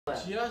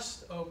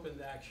Just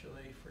opened,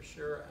 actually, for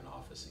sure, an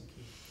office in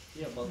Kyiv.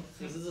 Yeah, but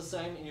is it the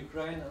same in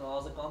Ukraine and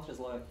other countries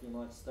like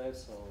United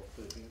States or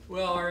Philippines?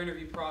 Well, our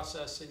interview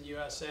process in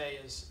USA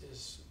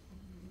is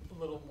a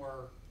little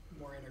more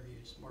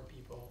interviews, more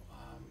people.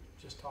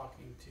 Just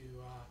talking to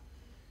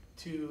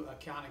two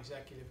account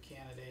executive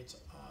candidates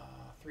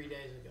 3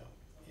 days ago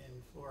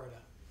in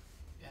Florida,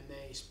 and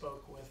they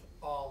spoke with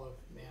all of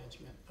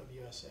management of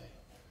USA,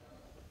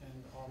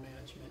 and all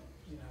management,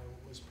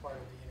 was part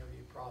of the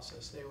interview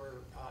process. They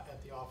were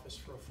at the office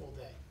for a full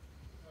day,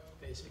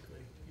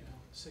 basically,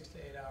 6 to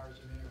 8 hours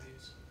of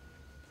interviews.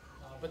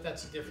 But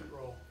that's a different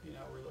role.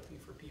 We're looking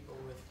for people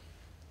with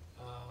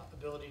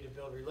ability to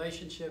build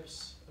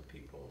relationships,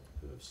 people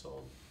who have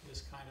sold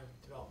this kind of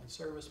development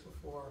service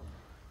before,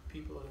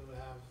 people who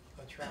have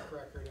a track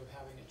record of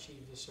having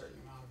achieved a certain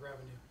amount of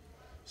revenue.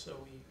 So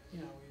we're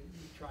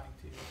trying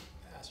to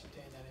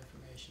ascertain that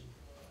information.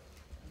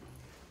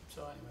 So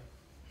anyway,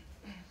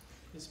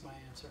 this is my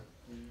answer.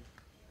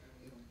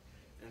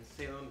 And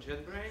still on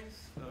JetBrains,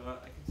 I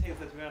can say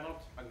that we are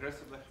not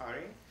aggressively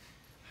hiring.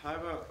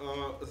 However,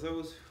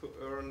 those who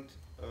earned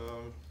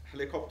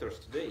helicopters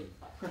today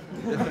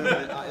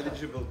definitely are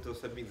eligible to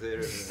submit their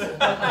resume.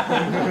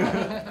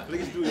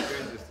 Please do if you're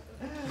interested.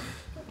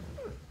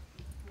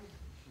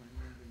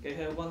 Okay, I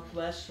have one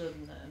question,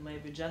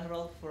 maybe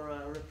general, for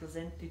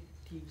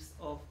representatives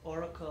of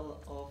Oracle,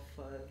 of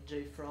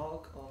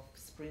JFrog, of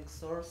Spring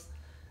Source,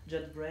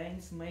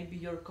 JetBrains. Maybe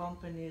your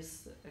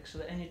companies,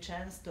 actually any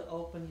chance to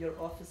open your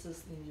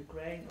offices in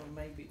Ukraine or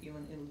maybe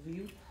even in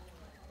Lviv?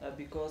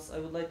 Because I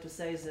would like to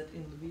say that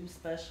in Lviv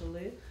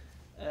especially,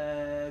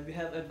 we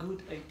have a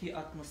good IT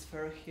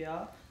atmosphere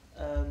here.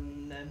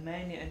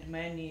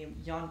 Many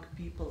young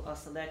people are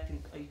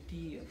selecting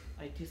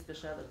IT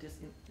specialties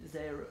in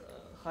their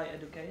high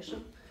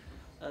education.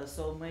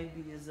 So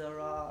maybe there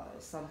are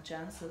some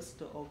chances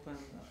to open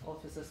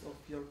offices of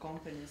your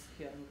companies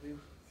here in Lviv.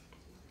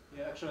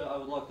 Yeah, actually, I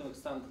would like to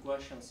extend the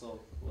question. So,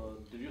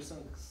 do you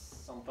think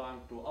some time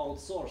to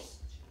outsource,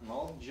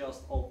 not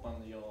just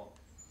open your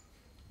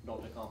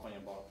daughter company,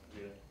 but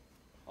really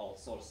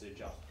outsource your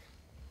job?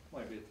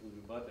 Maybe it will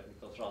be better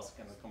because Ras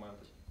can recommend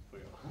it for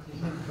you.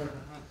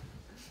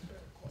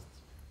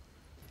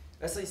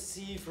 As I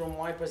see from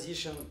my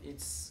position,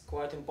 it's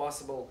quite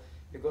impossible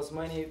because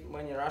many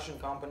Russian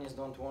companies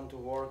don't want to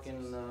work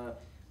in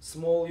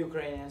small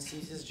Ukrainian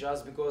cities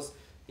just because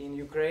in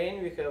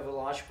Ukraine we have a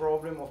large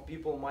problem of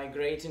people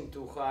migrating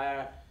to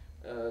higher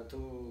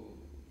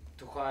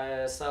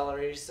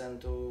salaries and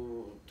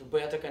to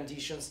better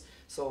conditions.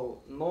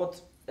 So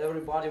not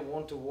everybody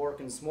want to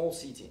work in small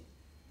city.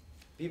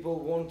 People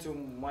want to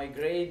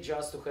migrate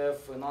just to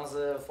have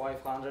another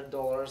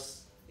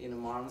 $500 in a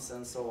month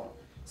and so on.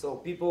 So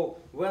people,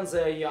 when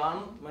they're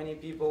young, many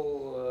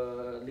people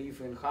live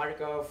in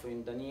Kharkov,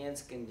 in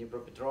Donetsk, in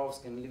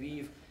Dnipropetrovsk, in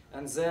Lviv,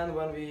 and then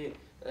when we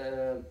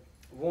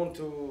want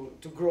to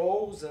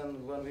grow,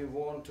 and when we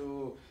want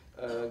to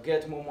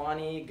get more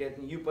money, get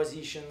new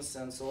positions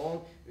and so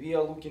on, we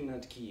are looking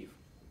at Kyiv.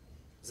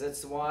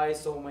 That's why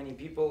so many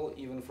people,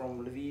 even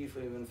from Lviv,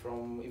 even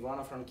from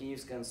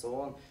Ivano-Frankivsk and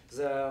so on,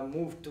 they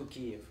moved to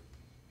Kyiv.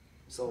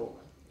 So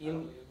I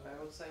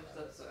would say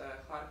that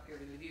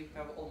Kharkiv and Lviv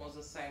have almost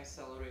the same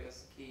salary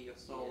as Kyiv,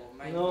 so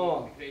maybe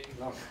immigrating.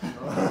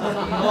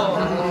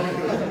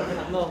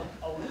 No.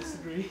 I would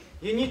disagree.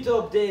 You need to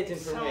update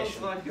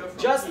information. Like you're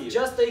from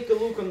Just take a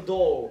look on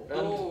Dow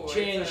and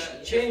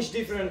It's change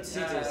different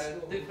cities.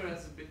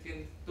 Difference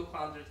between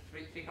 200,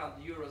 300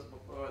 euros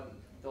per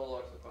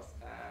dollar cost,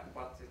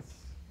 but it's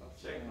not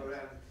Check the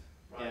rent.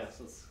 Yes,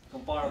 it's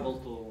comparable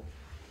to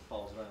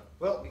house rent.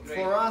 Well, Great.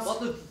 for us,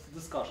 What is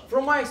discussion?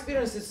 from my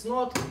experience, it's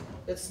not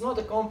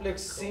a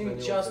complex thing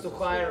just to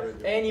hire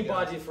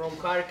anybody from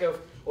Kharkov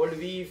or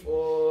Lviv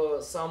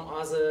or some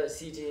other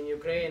city in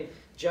Ukraine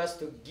just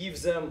to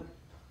give them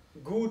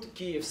good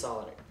Kyiv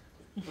salary.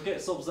 Okay,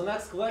 so the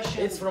next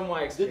question. It's from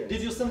my experience.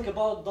 Did you think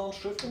about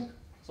downshifting?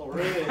 So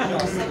really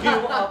just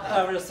give up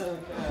everything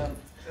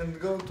And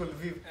go to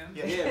Lviv.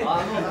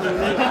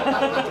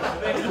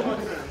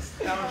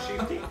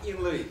 Downshifting in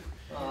Lviv.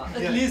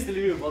 At least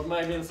Lviv, but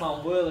maybe in some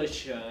village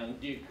and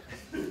dig.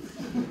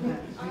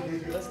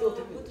 Let's go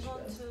to would village.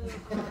 want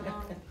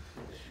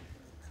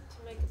to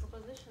make a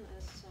proposition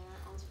as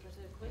answer to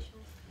the question.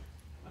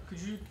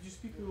 Could you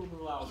speak a little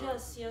bit louder?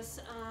 Yes.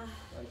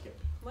 Okay.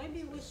 Maybe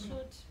we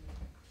should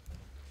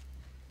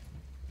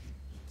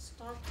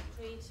start to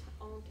create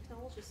own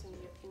technologies in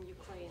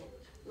Ukraine,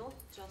 not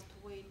just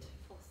wait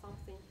for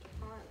something to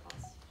hire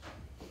us.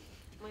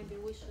 Maybe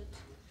we should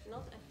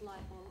not apply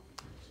on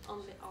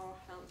only our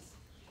hands,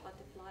 but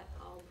apply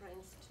our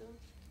brains too.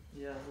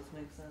 Yeah, that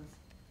makes sense.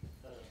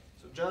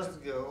 So just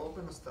go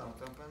open a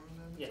startup and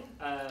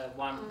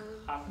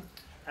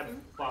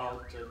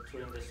About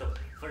doing this. So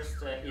first,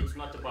 it's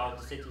not about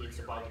the city; it's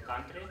about the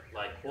country.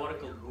 Like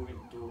Oracle moving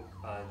to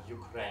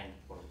Ukraine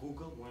or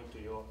Google moving to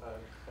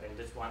Ukraine.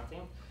 That's one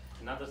thing.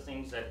 Another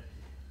thing is that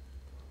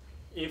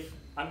if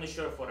I'm not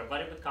sure for a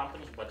very big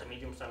company, but a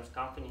medium-sized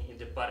company, if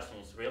the person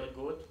is really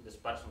good, this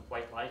person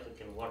quite likely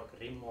can work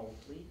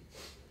remotely.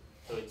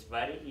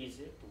 very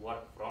easy to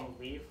work from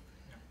Lviv.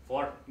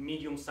 For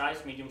medium size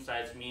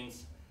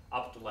means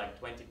up to like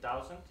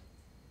 20,000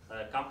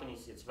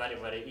 companies. It's very,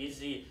 very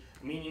easy,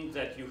 meaning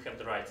that you have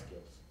the right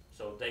skills.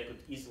 So they could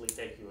easily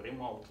take you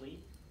remotely,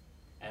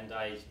 and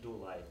I do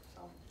like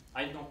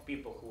I know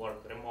people who work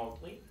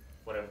remotely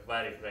for a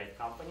very great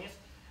companies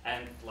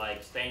and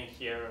like staying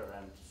here,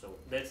 and so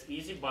that's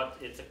easy, but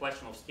it's a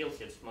question of skills.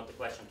 It's not a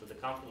question to the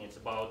company. It's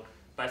about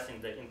passing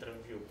the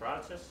interview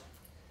process,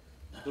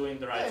 doing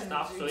the right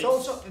stuff.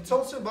 It's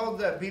also about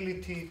the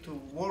ability to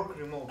work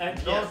remotely. And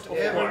not yes, of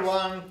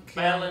everyone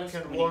balance,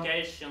 can work,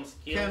 communication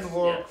skills. can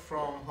work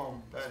from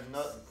home. And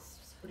not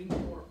Spring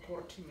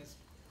core team is,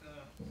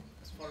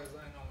 as far as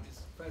I know, is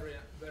very,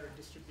 very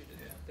distributed.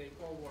 Yeah. They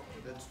all work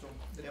remote. That's true.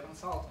 The Yep.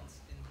 consultants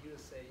in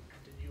USA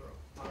and in Europe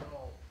are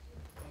all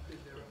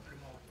completely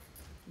remote.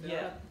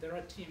 Yeah. There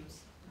are teams.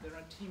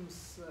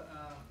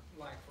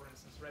 Like for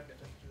instance, Rabbit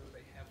and Duo.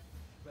 They have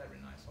very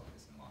nice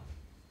office in London,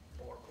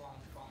 or Clown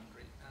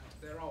Foundry, and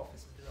their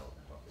office is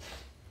development office.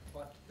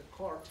 But the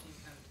core team,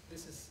 and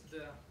this is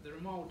the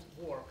remote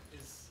work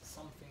is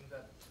something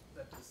that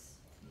is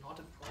not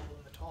a problem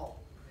at all.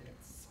 I mean,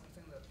 it's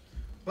something that.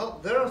 well,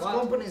 there are But-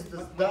 companies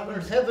that but my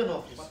don't have an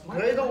office. but my-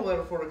 JDayLviv,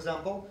 for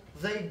example,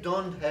 they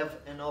don't have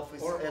an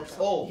office at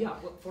all. Yeah.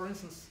 Well, for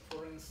instance,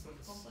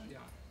 yeah.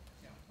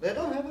 They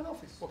don't have an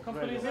office. What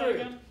company is that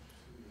again?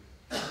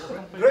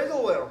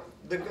 JDayLviv,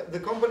 the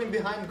company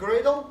behind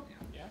Gradle,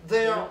 Yeah.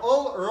 they are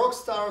all rock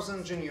stars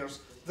engineers.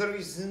 There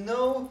is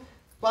no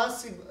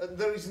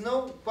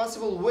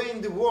possible way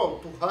in the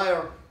world to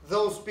hire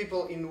those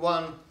people in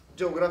one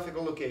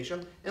geographical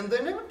location, and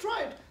they never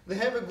tried. They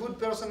have a good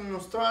person in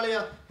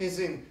Australia, he's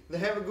in. They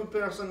have a good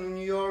person in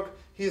New York,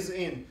 he's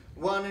in.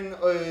 One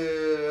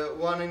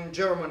in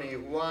Germany,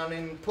 one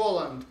in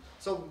Poland.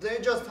 So they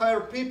just hire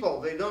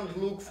people. They don't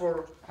look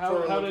for a How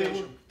do they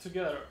location. work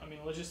together? I mean,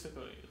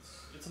 logistically,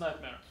 it's a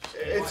nightmare.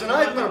 It's a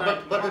nightmare,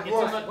 but it It's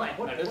works. not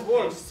nightmare. It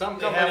works. Some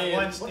They have company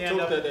one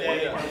stand-up took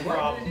day that. on Why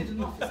problem. do they need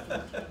an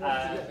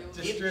office?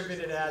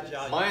 Distributed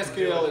agile.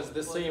 MySQL is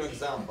the same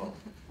example.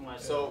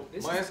 So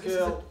This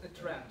MySQL. is a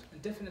trend, and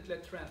definitely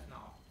a trend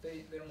now.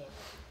 They're more.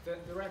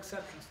 There are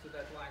exceptions to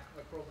that, like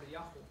probably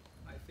Yahoo,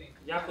 I think.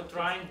 Yahoo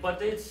trying,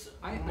 but it's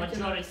I can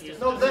majority is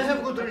No, they have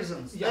good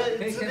reasons. Yeah,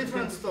 they It's a can-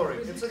 different story.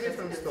 It's a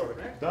different story.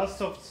 Does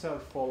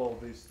SoftServe follow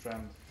this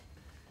trend?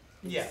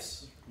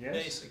 Yes. Yes.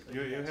 Basically,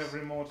 You yes. have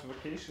remote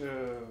vacation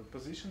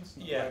positions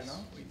Yes, right now?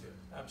 we do,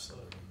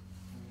 absolutely.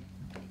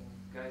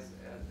 Guys,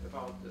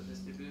 about the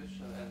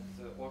distribution and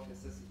the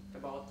offices,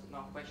 about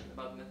now question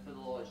about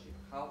methodology.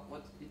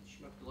 Which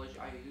methodology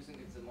are you using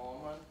at the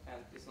moment?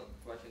 And it's not a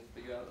question for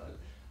you,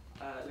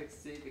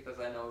 Alexei, because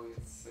I know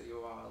you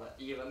are the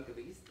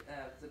evangelist.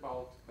 It's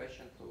about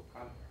question to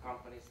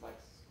companies like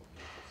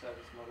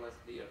service, more or less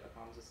clear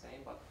upon the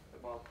same, but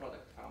about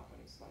product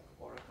companies like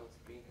Oracle,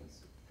 Spring, and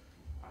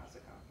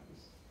other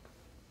companies.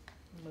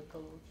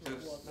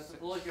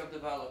 Methodology of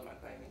development,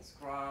 I mean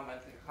Scrum and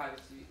how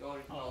it's the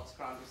original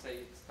Scrum, you say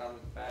it's done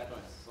bad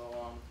and so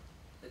on.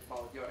 It's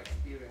about your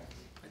experience.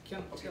 I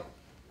can't tell.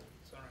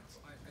 Sorry,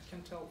 I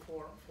can tell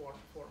for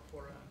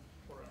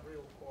a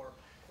real core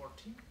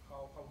team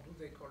how do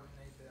they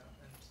coordinate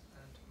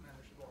and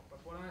manage the work. But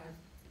what I have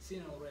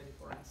seen already,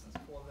 for instance,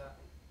 for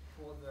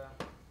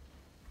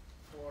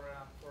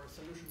a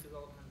solution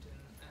development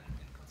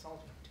in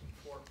consulting team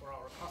for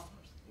our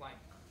customers, like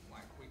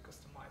we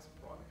customize a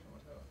product or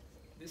whatever.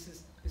 This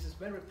is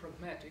very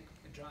pragmatic,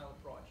 agile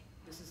approach.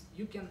 This is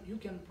you can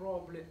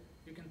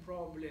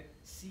probably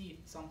see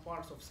some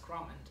parts of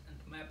Scrum and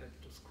map it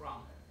to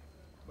Scrum,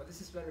 but this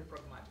is very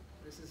pragmatic.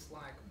 This is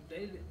like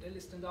daily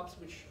stand-ups,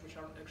 which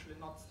are actually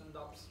not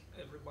stand-ups.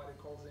 Everybody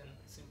calls in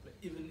simply,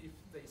 even if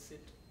they sit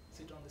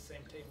on the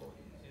same table.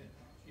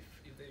 If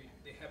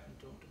they happen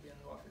to be in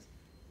the office,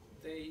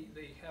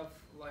 they have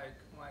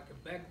like a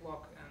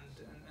backlog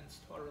and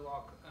story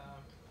log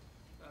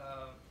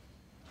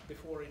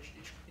before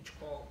each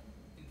call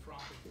in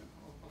front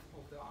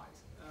of the eyes.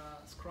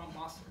 Scrum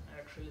Master,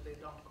 actually they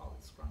don't call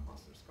it Scrum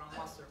Master. Scrum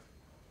Master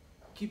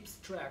keeps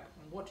track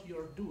on what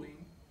you're doing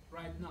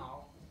right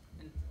now,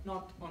 and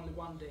not only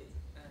one day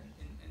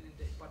in a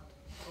day, but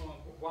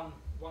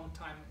one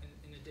time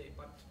in a day,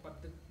 but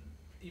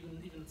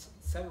even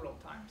several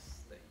times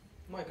a day.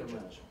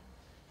 Micromanagement.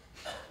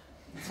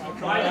 No.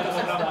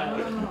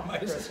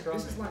 This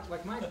is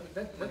like my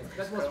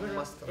that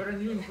was very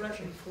new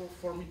impression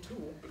for me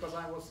too, because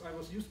I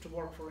was used to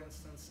work, for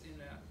instance, in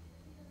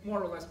a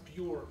more or less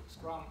pure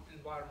Scrum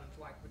environment,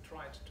 like we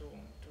tried to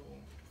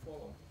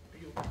follow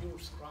pure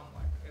Scrum,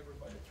 like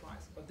everybody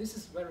tries. But this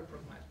is very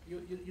pragmatic.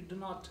 You do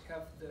not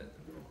have the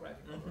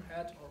bureaucratic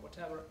overhead or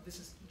whatever. This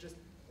is just,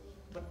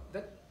 but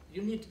that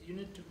you need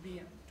to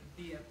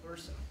be a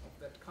person of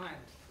that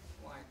kind,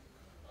 like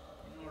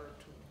in order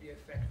to be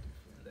effective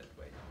in that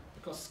way.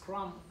 Because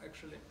Scrum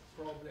actually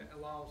probably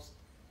allows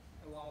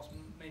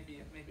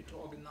maybe to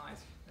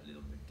organize a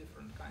little bit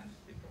different kind of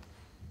people,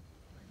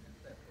 like in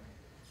that way.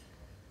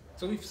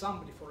 So if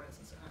somebody, for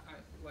instance,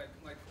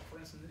 like for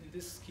instance in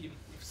this scheme,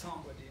 if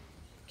somebody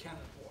can't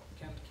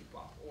keep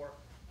up or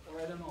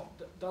I don't know,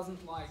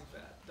 doesn't like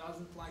that,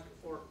 doesn't like,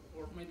 or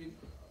maybe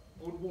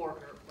good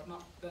worker, but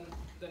not, then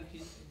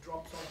he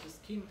drops off the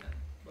scheme and,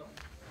 well,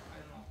 I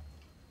don't know,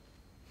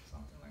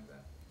 something like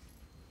that.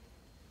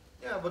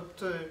 Yeah,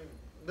 but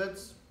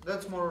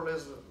that's more or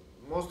less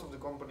most of the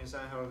companies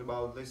I heard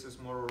about. This is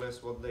more or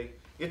less what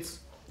it's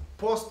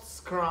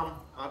post-Scrum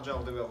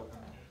agile development.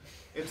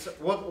 It's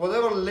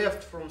whatever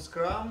left from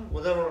Scrum,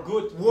 whatever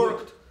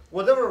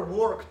whatever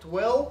worked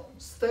well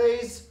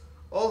stays.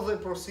 All the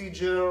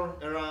procedure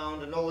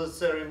around and all the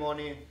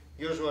ceremony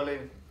usually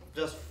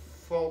just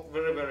fall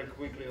very very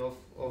quickly off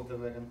the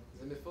wagon.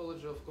 The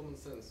mythology of common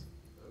sense,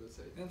 I would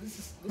say. And this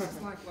is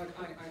like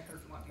I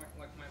heard my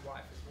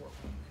wife is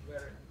working in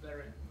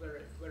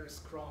very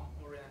Scrum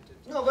oriented.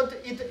 No, but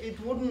it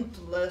wouldn't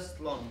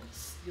last long.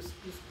 You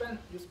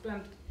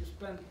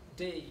spend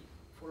day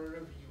for a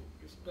review.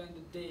 You spend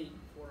a day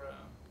for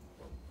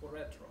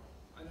retro.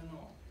 I don't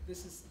know.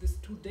 This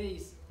 2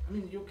 days. I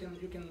mean, you can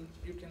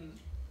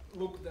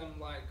look them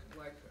like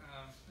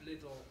a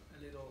little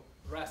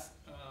rest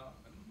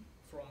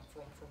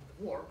from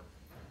the work,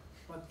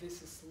 but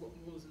this is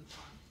losing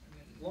time. I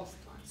mean, lost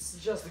time.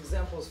 It's just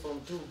examples from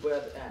two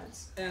bad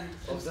ends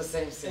of the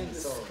same thing. And the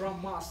So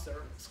Scrum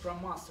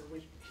Master,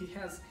 which he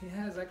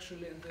has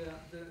actually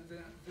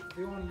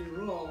the only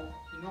role,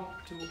 you know,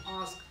 to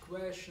ask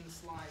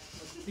questions like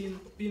pin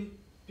the.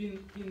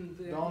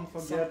 Don't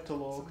forget to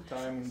log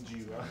time in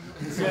Jira.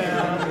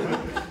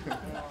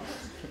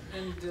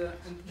 And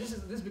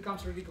this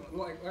becomes ridiculous.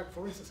 Like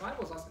for instance, I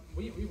was asked,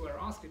 we were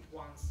asked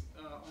once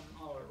on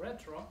our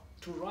retro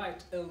to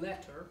write a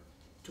letter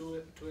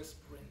to a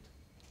sprint.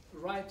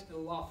 Write a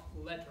love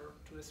letter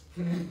to a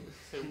sprint.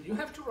 You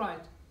have to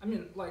write. I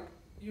mean, like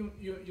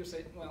you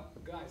say, well,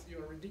 guys, you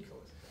are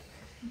ridiculous.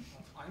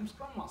 I'm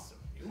Scrum Master.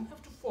 You don't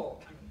have to follow.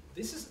 I mean,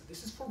 this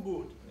is for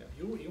good.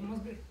 Yeah. You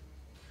must be.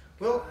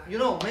 Well, you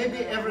know,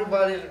 maybe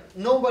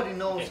nobody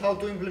knows how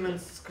to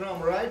implement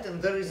Scrum, right?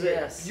 And there is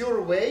a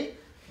pure way,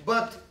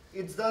 but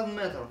it doesn't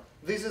matter.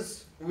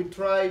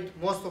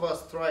 Most of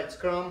us tried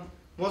Scrum,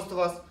 most of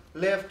us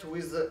left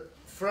with the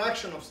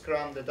fraction of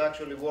Scrum that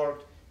actually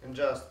worked and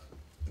just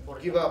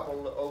give up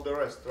all the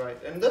rest,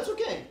 right? And that's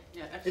okay.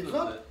 Yeah,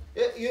 absolutely.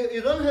 It's not,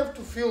 you don't have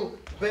to feel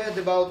bad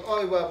about,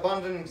 oh, we're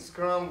abandoning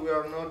Scrum, we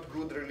are not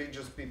good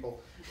religious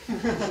people.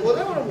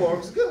 Whatever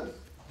works, good.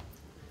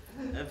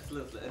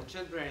 Absolutely. At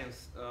JetBrains,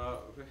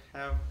 we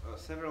have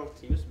several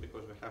teams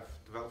because we have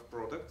 12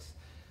 products,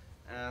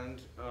 and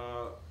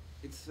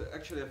it's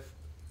actually a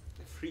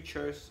free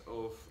choice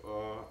of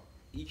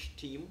each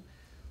team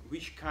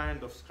which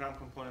kind of Scrum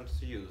components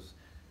to use.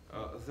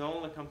 The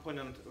only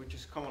component which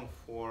is common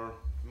for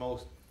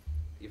most,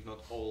 if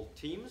not all,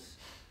 teams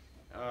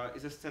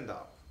is a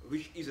stand-up,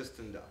 which is a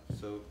stand-up.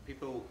 So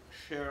people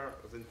share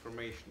the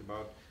information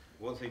about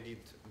what they did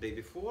the day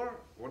before,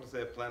 what is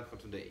their plan for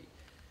today.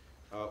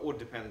 Or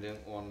depending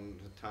on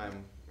the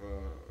time,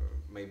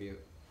 maybe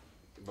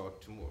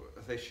about tomorrow,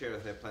 they share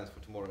their plans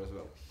for tomorrow as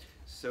well.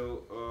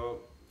 So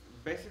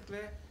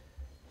basically,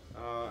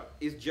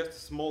 it's just a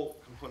small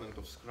component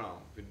of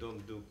Scrum. We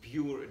don't do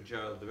pure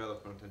agile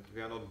development, and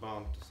we are not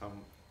bound to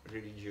some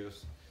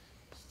religious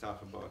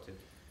stuff about it.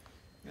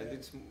 And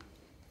it's,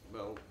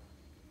 well,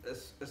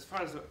 as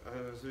far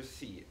as we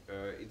see,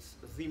 it's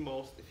the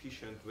most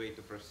efficient way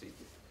to proceed.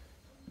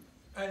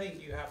 I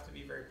think you have to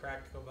be very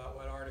practical about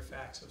what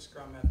artifacts of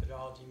Scrum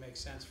methodology make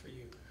sense for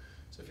you.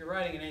 So if you're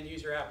writing an end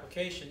user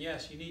application,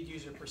 yes, you need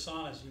user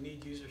personas, you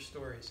need user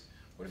stories.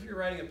 What if you're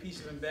writing a piece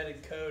of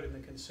embedded code and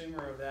the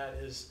consumer of that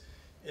is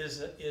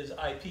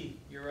IP?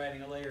 You're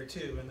writing a layer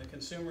 2 and the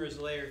consumer is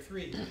layer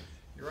 3.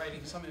 You're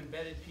writing some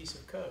embedded piece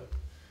of code.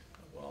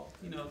 Well,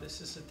 you know, this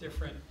is a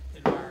different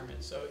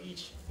environment. So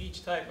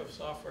each type of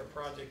software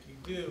project you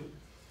do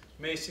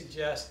may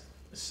suggest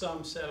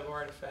some set of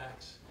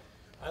artifacts.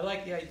 I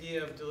like the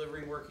idea of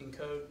delivering working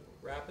code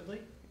rapidly.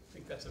 I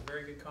think that's a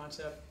very good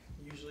concept.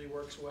 Usually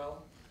works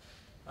well.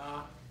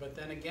 But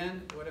then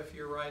again, what if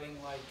you're writing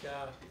like,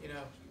 you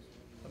know,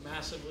 a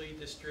massively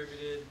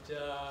distributed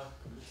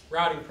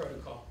routing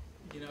protocol,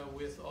 you know,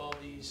 with all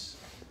these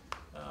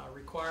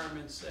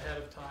requirements ahead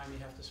of time. You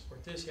have to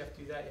support this, you have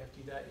to do that, you have to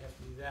do that, you have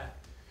to do that.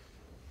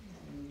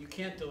 You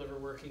can't deliver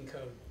working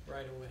code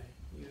right away.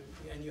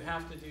 And you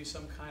have to do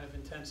some kind of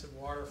intensive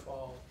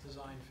waterfall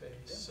design phase.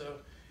 Yeah. So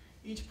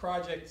each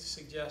project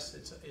suggests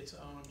its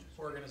own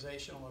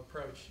organizational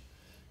approach.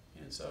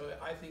 And so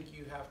I think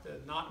you have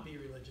to not be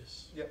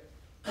religious. Yep.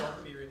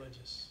 Don't be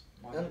religious.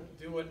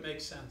 Do what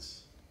makes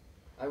sense.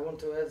 I want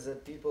to add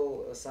that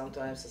people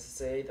sometimes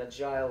associate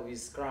Agile with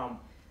Scrum,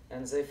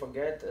 and they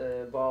forget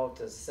about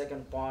the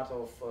second part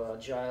of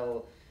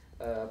Agile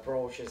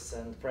approaches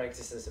and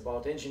practices,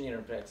 about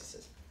engineering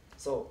practices.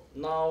 So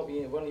now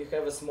when you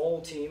have a small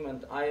team,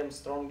 and I am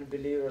strongly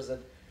believer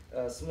that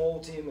a small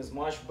team is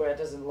much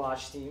better than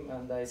large team,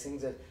 and I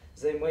think that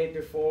they may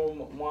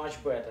perform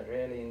much better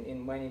really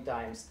in many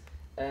times.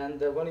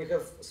 And when you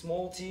have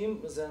small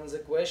team, then the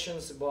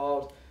questions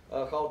about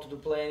how to do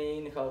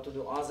planning, how to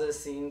do other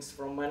things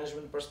from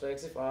management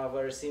perspective are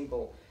very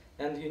simple.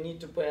 And you need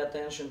to pay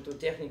attention to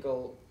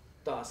technical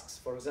tasks.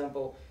 For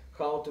example,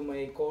 how to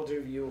make code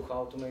review,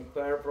 how to make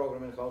pair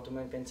programming, how to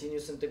make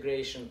continuous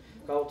integration,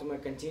 how to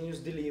make continuous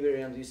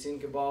delivery, and you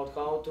think about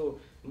how to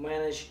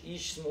manage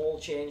each small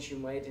change you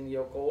made in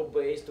your code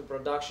base to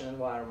production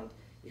environment,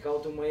 how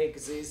to make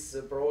this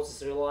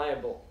process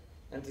reliable.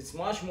 And it's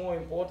much more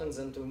important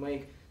than to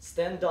make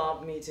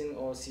stand-up meeting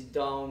or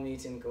sit-down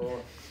meeting or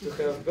to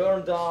have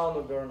burn down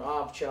or burn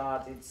up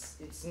chart.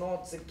 It's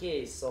not the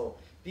case. So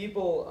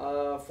people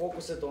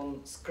focus it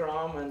on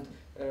Scrum, and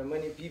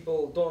many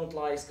people don't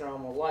like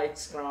Scrum or like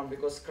Scrum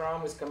because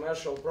Scrum is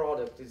commercial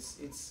product.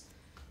 It's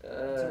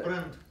a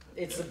brand.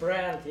 It's a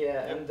brand,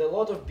 yeah, and a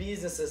lot of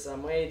businesses are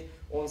made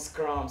on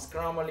Scrum,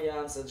 Scrum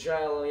Alliance,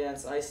 Agile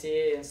Alliance,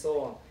 ICA, and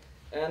so on.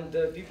 And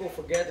people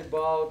forget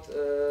about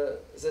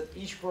that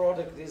each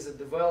product is a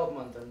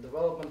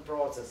development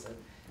process,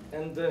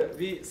 and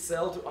we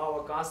sell to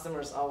our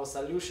customers our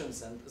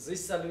solutions, and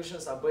these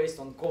solutions are based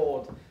on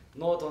code,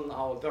 not on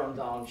our burn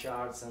down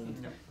charts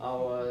and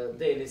our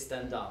daily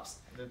stand-ups.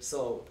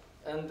 So,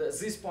 and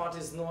this part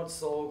is not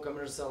so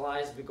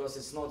commercialized because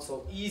it's not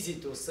so easy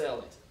to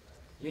sell it.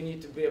 You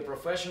need to be a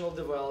professional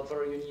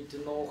developer, you need to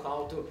know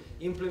how to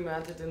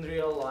implement it in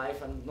real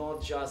life and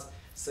not just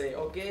say,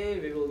 okay,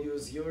 we will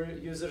use your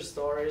user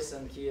stories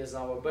and here's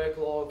our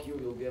backlog, you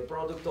will be a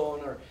product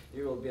owner,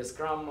 you will be a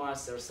Scrum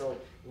Master. So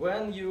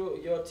when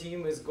your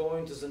team is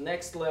going to the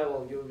next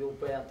level, you will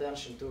pay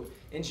attention to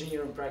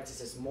engineering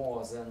practices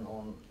more than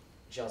on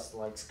just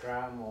like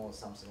Scrum or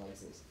something like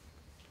this.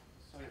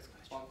 Sorry,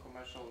 one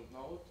commercial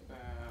note.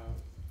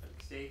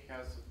 Alexei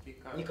has a big...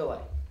 Nikolai.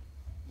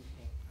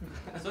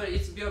 Sorry,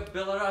 it's your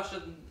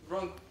Belarusian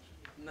wrong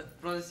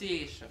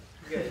pronunciation.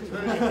 Good.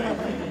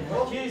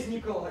 Here is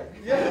Nikolai.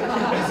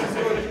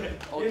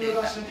 Okay,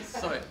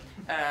 sorry.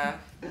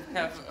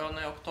 Have on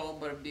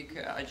October big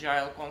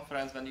agile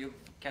conference when you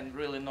can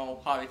really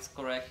know how it's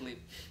correctly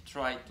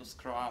try to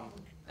Scrum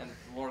and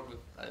work with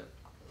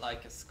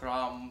like a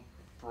Scrum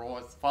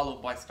process,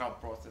 followed by Scrum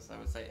process, I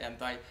would say. And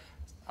I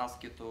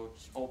ask you to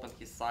open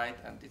his site,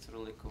 and it's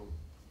really cool.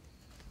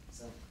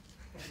 So.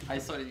 I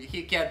sorry,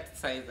 he can't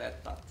say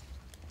that, but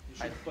you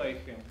should play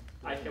him.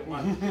 I have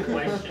one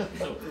question.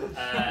 So,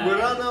 we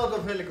run out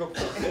of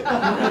helicopters.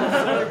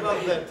 Sorry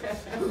about that.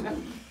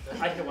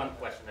 I have one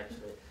question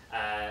actually.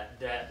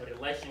 The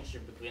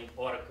relationship between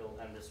Oracle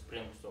and the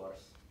Spring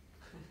source.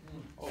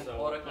 So,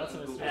 Oracle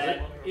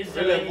is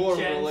there any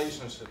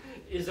chance?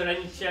 Is there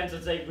any chance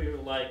that they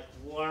will like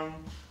warm?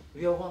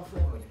 We are one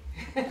family.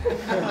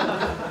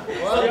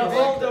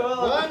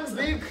 one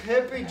big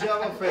happy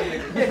Java family.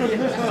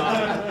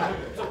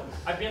 So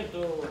I've been to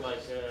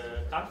like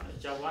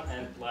conference Java,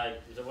 and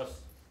like there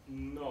was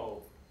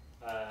no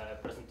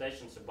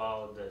presentations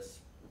about the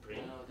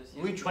Spring.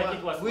 No, which but one?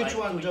 it was Which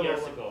like one 2 Java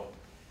years one? ago.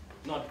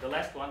 Not the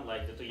last one,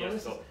 like the 2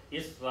 years ago.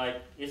 Is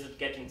it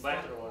getting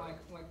better or?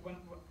 Like when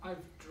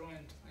I've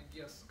joined, I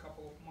guess, a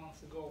couple of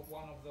months ago,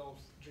 one of those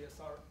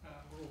GSR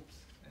groups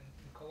in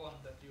Cologne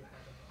that you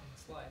had on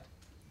the slide.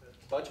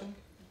 Batching?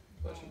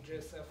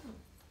 GSF.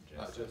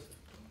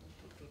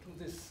 To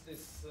this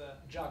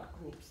JAG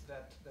groups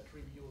that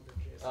review the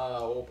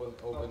GSR.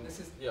 Open. This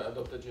is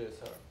adopt the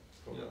GSR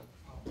program.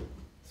 Yeah.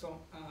 So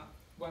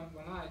when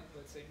I,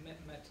 let's say,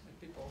 met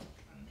people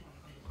on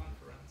the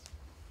conference,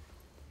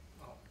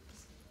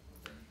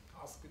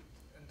 asked it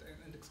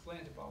and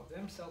explained about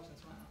themselves, and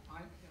so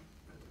on,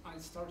 I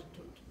started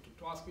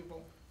to ask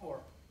people, or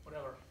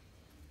whatever.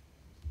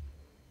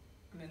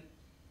 I mean,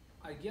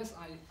 I guess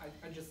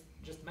I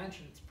just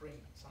mentioned Spring,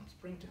 some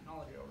Spring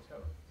technology or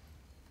whatever.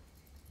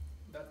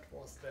 That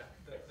was the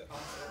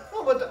answer.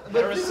 No, but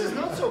this is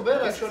not so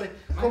bad actually.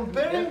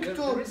 Comparing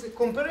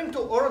to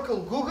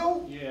Oracle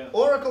Google,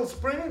 Oracle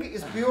Spring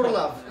is pure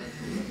love.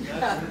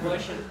 That's the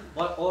question.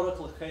 Why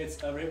Oracle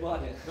hates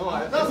everybody? No,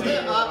 I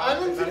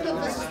don't think that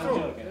this is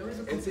true.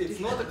 It's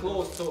not a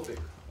closed topic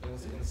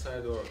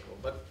inside Oracle,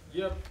 but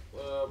yeah,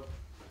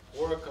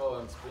 Oracle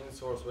and Spring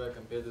Source were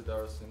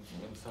competitors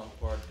in some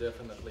part,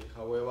 definitely.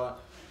 However,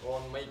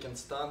 on making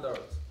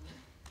standards,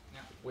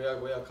 we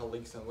are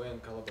colleagues and we're in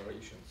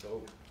collaboration.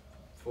 So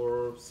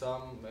for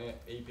some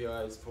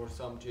APIs, for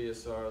some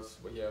GSRs,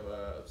 we have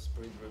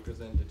Spring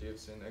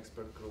representatives in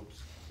expert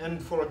groups.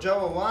 And for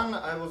Java 1,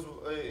 I was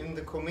in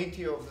the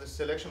committee of the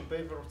selection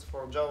papers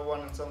for Java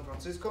 1 in San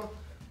Francisco.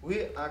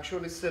 We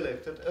actually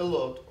selected a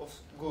lot of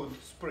good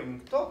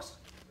Spring talks.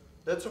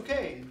 That's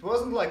okay. It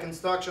wasn't like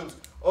instructions,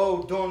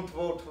 oh, don't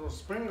vote for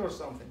Spring or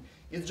something.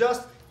 It's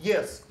just,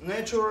 yes,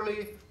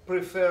 naturally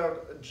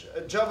preferred,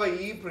 Java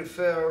EE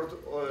preferred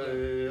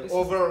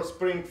over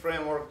Spring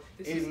framework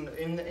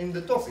in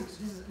the topics.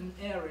 This is an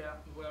area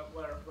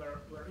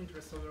where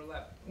interests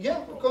overlap.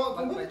 Yeah,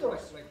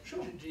 competitors. Like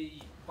sure.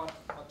 GE, but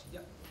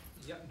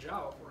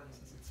Java, for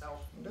instance, itself,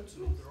 that's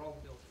they're all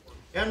built for.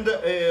 And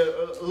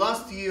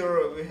last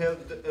year we had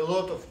a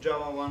lot of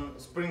Java 1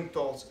 Spring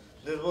talks.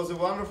 There was a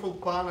wonderful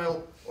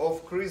panel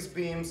of Chris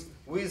Beams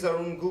with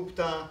Arun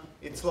Gupta.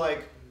 It's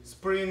like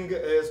Spring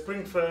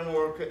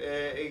framework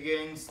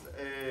against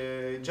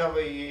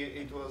Java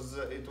EE. It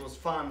was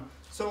fun.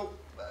 So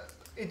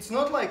it's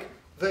not like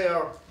they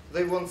are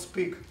they won't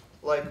speak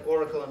like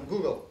Oracle and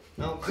Google.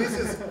 Now this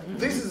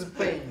is a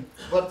pain,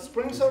 but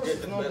Spring Source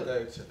is not.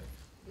 Better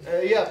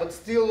actually. Yeah, but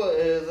still,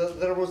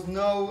 there was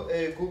no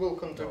Google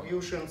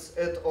contributions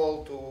at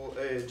all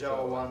to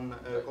Java 1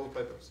 code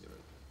papers.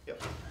 Yeah.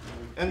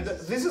 And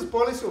this is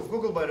policy of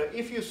Google, by the way.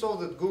 If you saw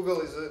that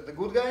Google is the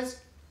good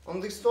guys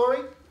on this story,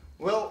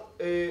 well,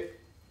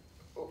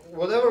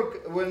 whatever,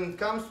 when it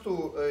comes to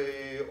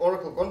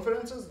Oracle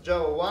conferences,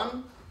 Java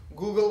 1,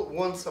 Google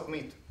won't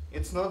submit.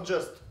 It's not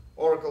just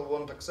Oracle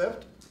won't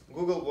accept,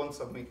 Google won't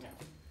submit.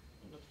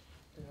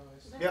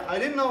 Yeah, I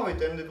didn't know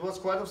it, and it was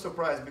quite a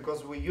surprise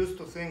because we used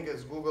to think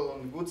as Google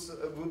on good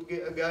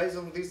guys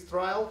on this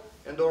trial,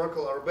 and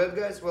Oracle are bad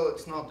guys. Well,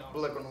 it's not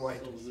black and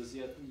white. So this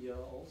year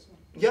also?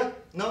 Yeah,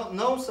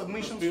 no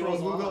submissions from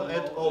Google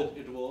at all.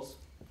 It was,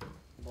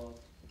 but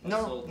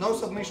No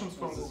submissions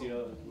from this Google.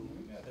 year.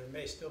 Yeah, there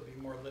may still be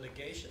more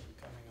litigation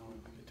coming on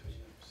between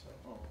them, so.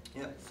 Oh,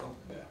 Yeah, so.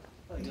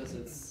 Yeah. I guess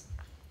it's.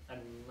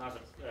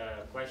 Another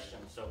question.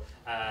 So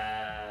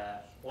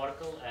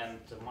Oracle and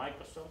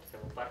Microsoft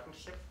have a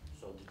partnership.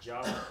 So the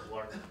Java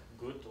work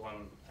good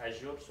on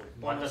Azure. So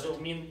what does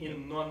it mean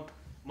in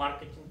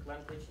non-marketing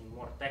language, in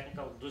more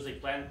technical? Do they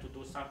plan to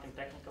do something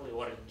technically,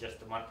 or just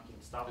the marketing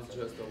stuff? It's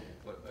just,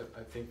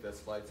 I think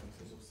that's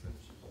licensing.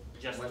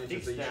 Just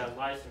Monetization. fix the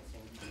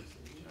licensing.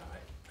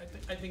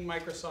 I think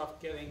Microsoft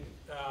getting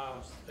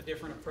a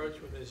different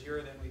approach with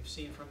Azure than we've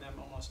seen from them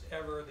almost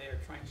ever. They are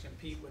trying to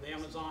compete with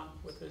Amazon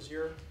with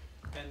Azure,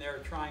 and they're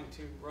trying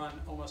to run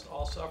almost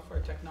all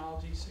software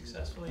technologies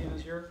successfully in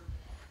Azure.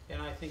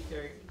 And I think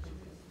they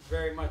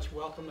very much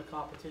welcome the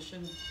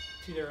competition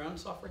to their own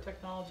software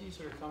technologies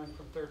that are coming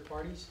from third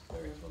parties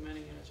they're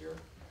implementing in Azure.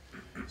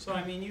 So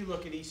I mean, you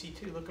look at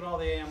EC2, look at all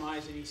the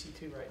AMIs in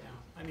EC2 right now.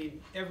 I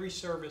mean, every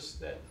service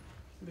that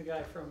the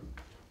guy from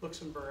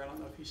Luxembourg, I don't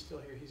know if he's still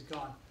here, he's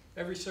gone.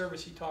 Every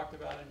service he talked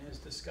about in his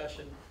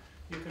discussion,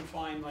 you can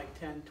find like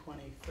 10,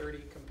 20,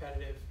 30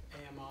 competitive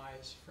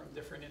AMIs from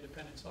different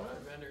independent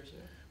software vendors,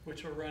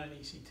 which will run in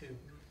EC2.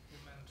 You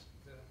meant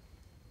the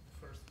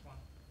first one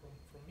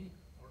from me,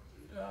 or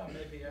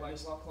Maybe I like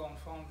missed. Cloud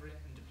Foundry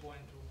and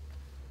deploying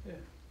to.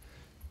 Yeah.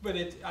 But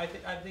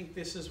I think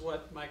this is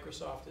what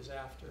Microsoft is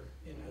after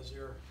in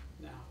Azure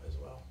now as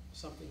well,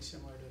 something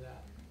similar to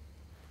that.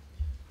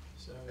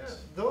 So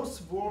it's,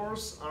 Those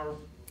wars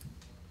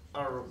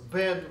are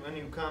bad when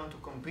you come to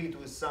compete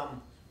with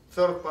some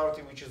third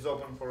party which is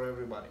open for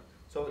everybody.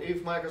 So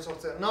if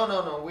Microsoft says,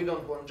 no, we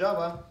don't want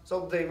Java,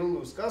 so they will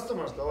lose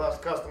customers. The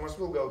last customers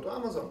will go to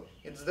Amazon.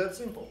 It's that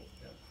simple.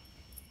 Yeah.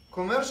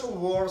 Commercial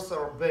wars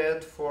are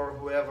bad for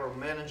whoever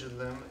manages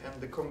them, and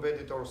the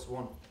competitors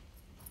won.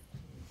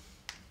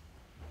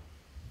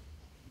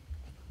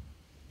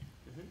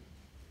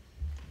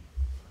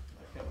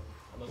 I have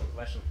another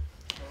question.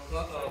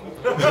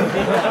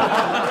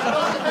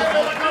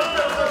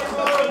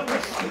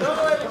 No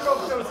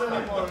helicopters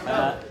anymore.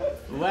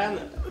 When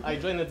I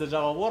joined the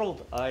Java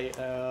world, I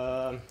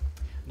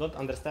don't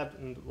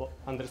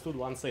understood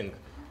one thing.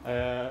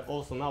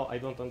 Also now I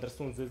don't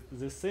understand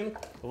this thing.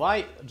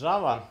 Why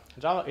Java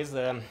is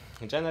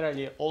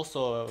generally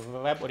also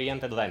a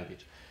web-oriented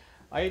language.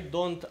 I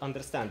don't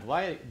understand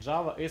why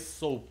Java is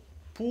so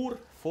poor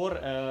for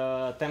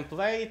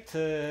template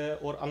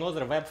or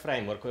another web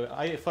framework.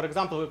 For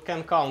example,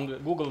 can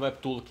count Google Web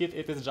Toolkit.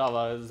 It is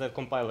Java that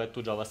compiled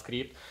to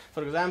JavaScript.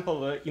 For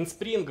example, in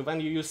Spring,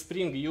 when you use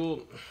Spring,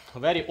 you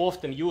very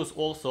often use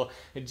also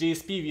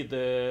GSP with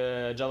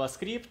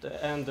JavaScript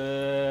and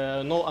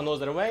no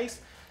another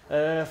ways.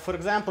 For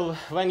example,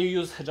 when you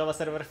use Java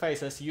server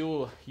faces,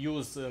 you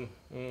use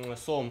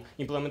some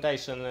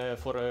implementation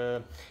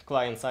for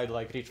client side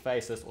like rich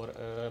faces or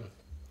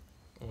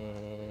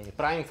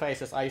prime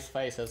faces, ice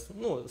faces,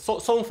 no,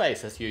 some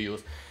faces you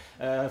use.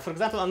 For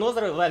example,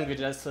 another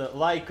languages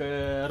like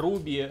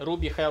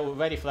Ruby have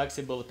very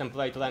flexible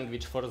template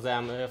language for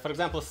them. For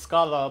example,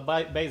 Scala,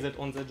 based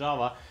on the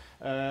Java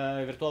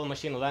virtual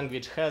machine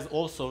language, has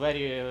also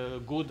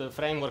very good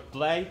framework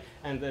play,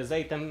 and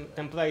they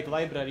template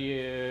library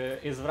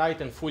is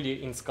written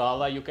fully in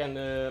Scala. You can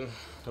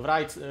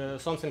write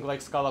something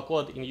like Scala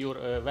code in your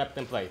web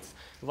templates.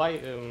 Why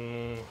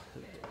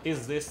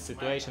is this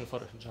situation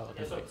for Java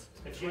templates?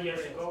 So a few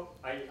years ago,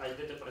 I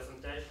did a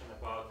presentation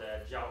about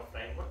the Java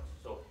framework.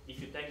 So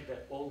if you take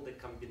all the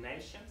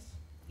combinations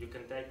you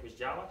can take with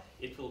Java,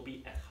 it will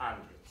be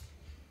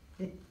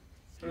 100.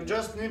 You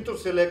just need to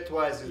select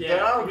wisely. Yeah,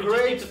 there are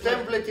great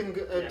templating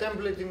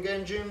templating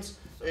engines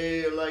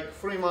like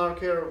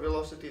FreeMarker,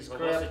 Velocity, Scrap,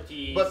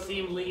 Velocity, but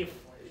Seamleaf,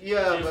 yeah,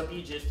 JSP, but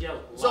JSTL.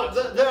 so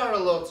there are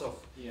lots of,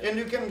 Yeah. and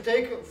you can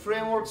take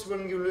frameworks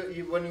when you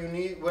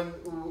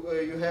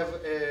have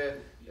a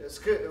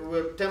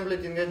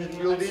templating engine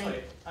built in,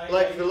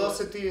 like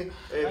Velocity,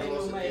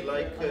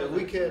 like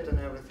Wicked and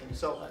everything.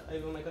 So I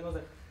will make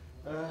another.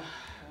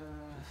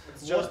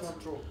 it's just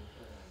not true.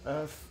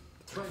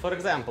 For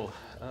example,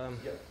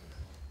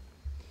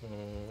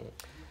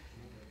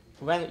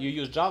 when you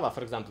use Java,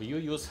 for example, you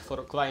use for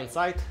client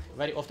side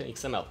very often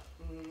XML.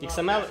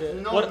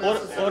 XML Not or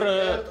necessarily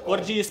at all.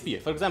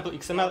 GSP. For example,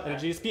 XML and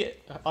GSP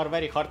are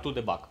very hard to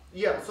debug.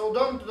 Yeah, so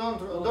don't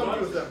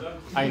use them.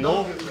 I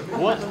know. Don't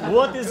use them.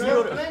 What is There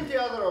your are plenty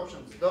other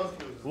options. Don't use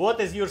them. what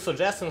is your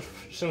suggestion?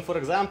 For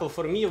example,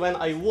 for me when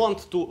I want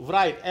to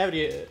write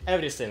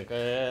everything,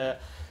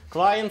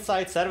 client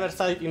side, server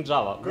side in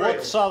Java. Great.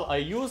 What shall I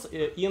use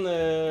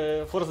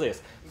for this?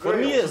 For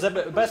me, the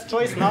best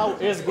choice now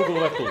is Google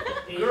Web Tool.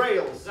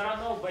 Grails. There are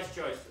no best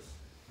choices.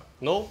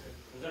 No.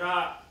 There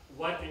are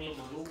what you need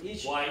to do,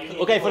 why you need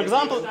Okay. to For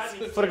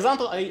do.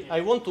 example,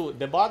 I want to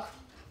debug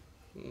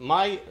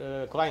my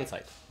client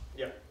side.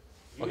 Yeah.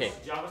 Use Okay.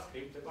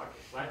 JavaScript debugger.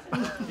 Right?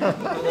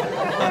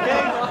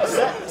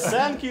 Okay.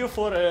 Thank you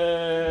for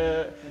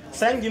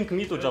sending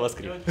me to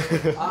JavaScript.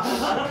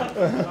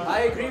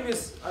 I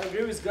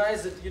agree with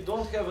guys that you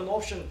don't have an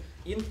option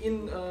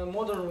in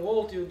modern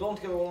world. You don't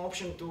have an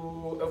option to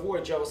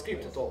avoid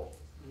JavaScript at all.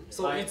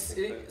 So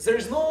there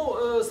is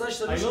no such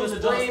I solution know as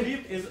that plain.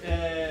 JavaScript is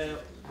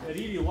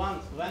really one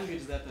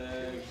language that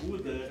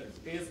good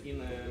is in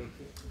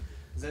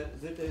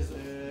that is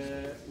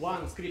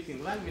one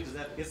scripting language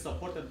that is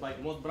supported by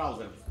most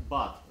browsers.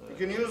 But You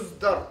can use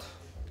Dart.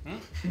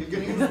 You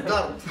can use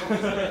Dart.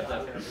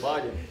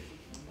 Body.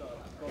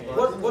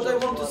 What I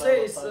want to say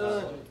is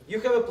you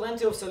have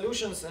plenty of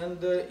solutions and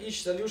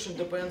each solution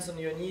depends on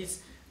your needs.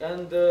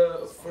 And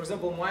for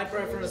example, my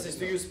preference is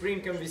to use Spring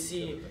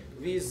MVC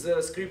with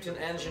scripting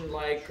engine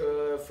like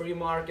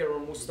FreeMarker or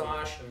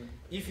Mustache.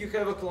 If you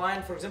have a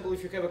client, for example,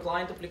 if you have a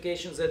client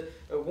application that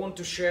want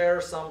to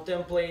share some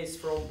templates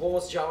from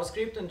both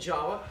JavaScript and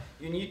Java,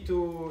 you need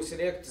to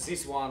select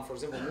this one, for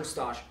example,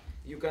 Mustache.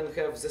 You can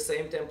have the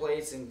same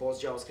templates in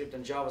both JavaScript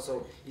and Java,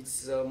 so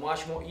it's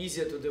much more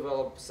easier to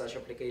develop such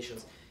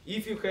applications.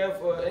 If you have,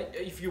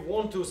 if you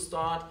want to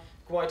start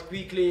quite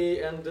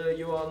quickly and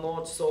you are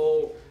not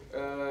so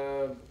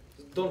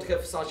don't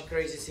have such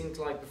crazy things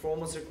like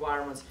performance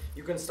requirements,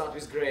 you can start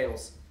with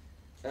Grails.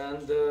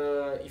 And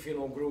if you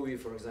know Groovy,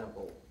 for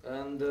example.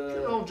 And If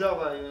you know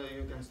Java,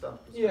 you can start.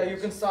 yeah, you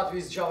can start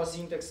with Java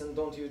syntax and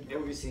don't use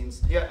Groovy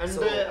syntax. Yeah, and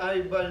So-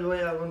 by the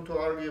way, I want to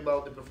argue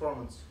about the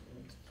performance.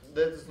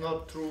 That is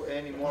not true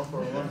anymore for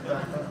a long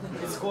time.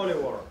 It's holy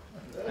war.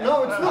 No,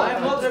 it's not.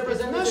 I'm not It's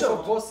representative measured.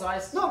 of both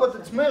sides. No, but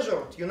it's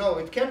measured. You know,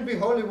 it can be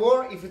holy war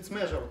if it's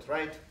measured,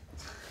 right?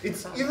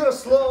 It's either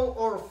slow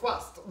or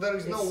fast. There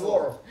is no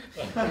war.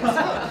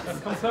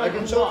 I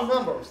can show you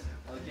numbers.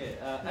 Okay,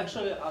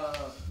 actually,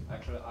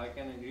 I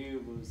can agree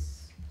with.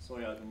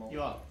 Sorry, I don't know.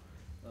 you are.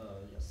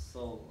 Yes,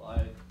 so I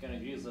can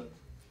agree that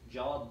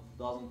Java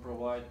doesn't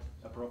provide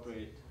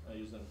appropriate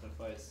user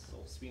interface. So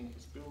Swing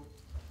is pure.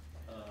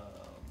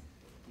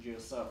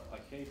 GSF, I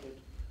hate it.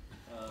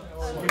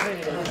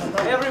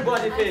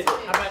 Everybody hates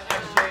it. How about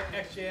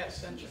XJS?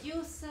 Central?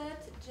 You said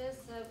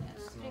just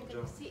Spring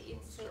MVC,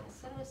 it's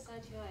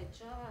server-side UI.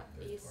 Java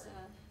is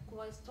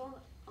quite strong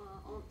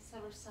on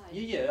server side.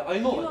 Yeah, I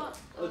know You it. are,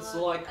 It's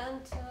like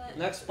and,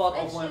 next part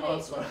of my actually,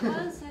 answer.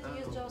 client side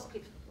use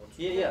JavaScript.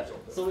 Yeah.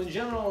 So in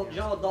general,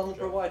 Java doesn't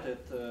provide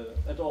it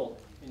at all.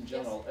 In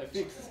general,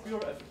 FX is pure,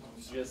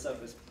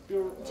 GSF is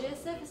pure.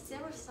 JSF is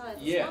server side,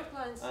 Yeah, it's not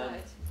client and-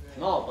 side.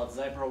 No, but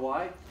they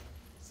provide.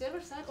 Server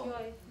side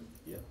UI.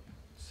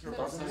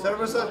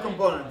 Server-side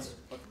components.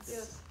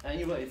 Yes.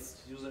 Anyway, it's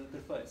user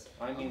interface.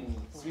 I mean,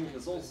 Swing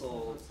is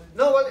also.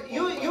 No, well,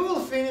 you will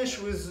finish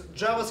with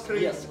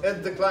JavaScript Yes.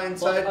 at the client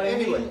But side I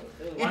anyway. mean,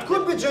 It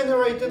could be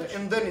generated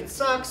and then it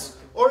sucks,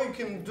 or you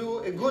can do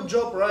a good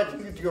job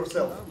writing it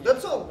yourself.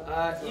 That's all.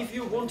 If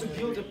you want to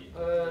build a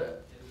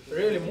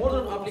really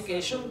modern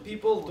application,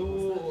 people do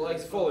like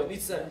the following.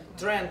 It's a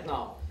trend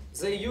now.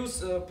 They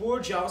use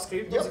poor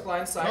JavaScript on the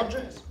client side,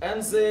 Node.js.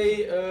 and they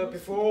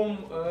perform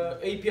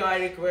API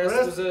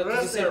requests to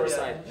the server API.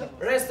 side.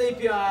 REST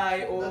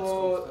API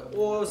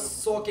or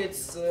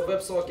sockets,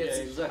 web sockets.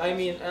 Yeah, exactly. I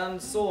mean, and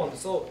so on.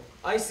 So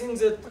I think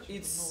that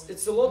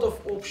it's a lot of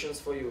options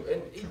for you,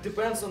 and it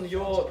depends on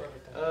your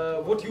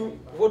what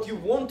you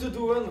want to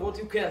do and what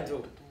you can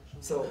do.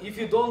 So if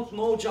you don't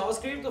know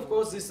JavaScript, of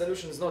course, this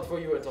solution is not for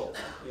you at all.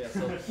 Yeah.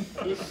 So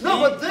No,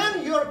 but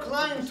then your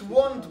client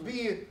won't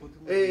be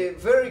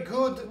very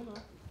good.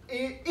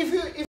 If